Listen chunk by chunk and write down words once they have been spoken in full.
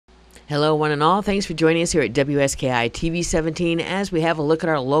Hello, one and all. Thanks for joining us here at WSKI TV 17 as we have a look at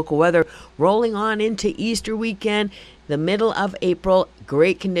our local weather rolling on into Easter weekend, the middle of April.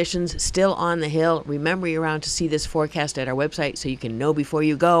 Great conditions still on the hill. Remember, you're around to see this forecast at our website so you can know before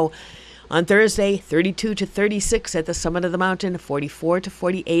you go. On Thursday, 32 to 36 at the summit of the mountain, 44 to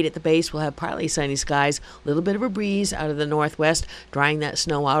 48 at the base. We'll have partly sunny skies, a little bit of a breeze out of the northwest, drying that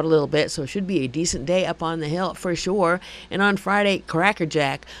snow out a little bit, so it should be a decent day up on the hill for sure. And on Friday,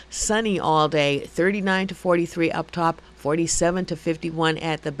 crackerjack, sunny all day, 39 to 43 up top, 47 to 51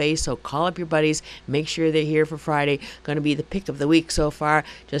 at the base. So call up your buddies, make sure they're here for Friday. Going to be the pick of the week so far.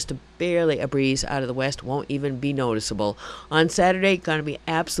 Just barely a breeze out of the west, won't even be noticeable. On Saturday, going to be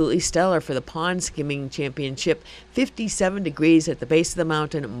absolutely stellar for the pond skimming championship. 57 degrees at the base of the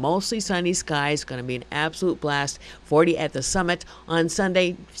mountain, mostly sunny skies. Going to be an absolute blast. 40 at the summit. On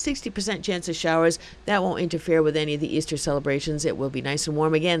Sunday, 60% chance of showers. That won't interfere with any of the Easter celebrations. It will be nice and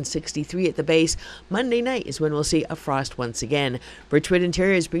warm again. 63 at the base. Monday night is when we'll see a frost once again. Birchwood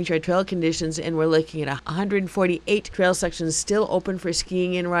Interiors brings our trail conditions, and we're looking at 148 trail sections still open for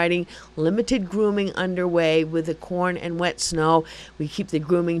skiing and riding. Limited grooming underway with the corn and wet snow. We keep the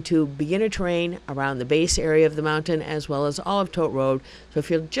grooming to beginner terrain around the base area of the mountain as well as all of Tote Road. So if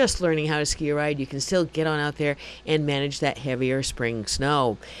you're just learning how to ski or ride, you can still get on out there and manage that heavier spring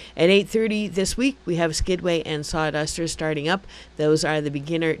snow. At 8:30 this week, we have Skidway and Sawdusters starting up. Those are the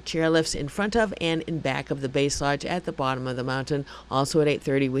beginner chairlifts in front of and in back of the base lodge at the bottom of the mountain. Also at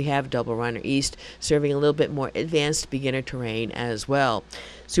 8:30, we have Double Runner East serving a little bit more advanced beginner terrain as well.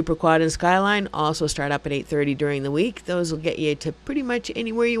 Super Quad and Skyline also start up at 8:30 during the week. Those will get you to pretty much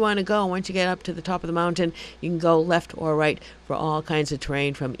anywhere you want to go. Once you get up to the top of the mountain, you can go left or right for all kinds of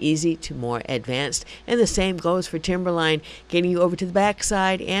terrain from easy to more advanced. And the same goes for Timberline, getting you over to the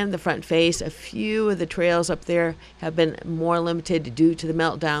backside and the front face. A few of the trails up there have been more limited due to the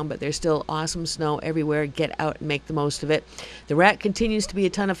meltdown, but there's still awesome snow everywhere. Get out and make the most of it. The Rat continues to be a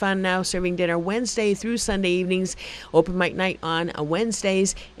ton of fun now, serving dinner Wednesday through Sunday evenings, open mic night on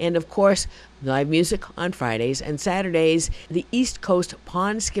Wednesdays, and of course, live music on Fridays and Saturdays. The East Coast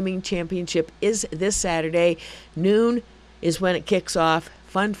Pond Skimming Championship is this Saturday. Noon is when it kicks off.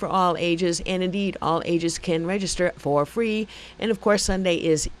 Fun for all ages, and indeed all ages can register for free. And of course, Sunday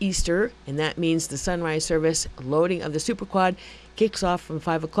is Easter, and that means the sunrise service loading of the Super Quad kicks off from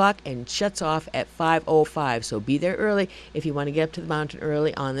 5 o'clock and shuts off at 5:05. So be there early if you want to get up to the mountain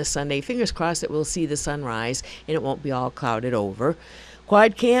early on this Sunday. Fingers crossed that we'll see the sunrise and it won't be all clouded over.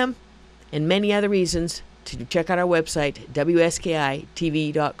 Quad Cam and many other reasons to check out our website,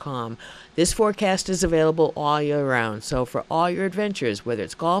 WSKITV.com. This forecast is available all year round. So for all your adventures, whether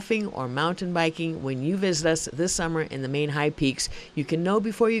it's golfing or mountain biking, when you visit us this summer in the main high peaks, you can know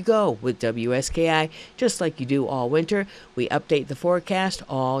before you go with WSKI, just like you do all winter. We update the forecast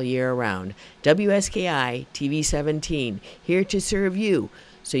all year round. WSKI TV 17, here to serve you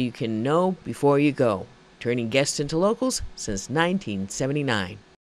so you can know before you go. Turning guests into locals since 1979.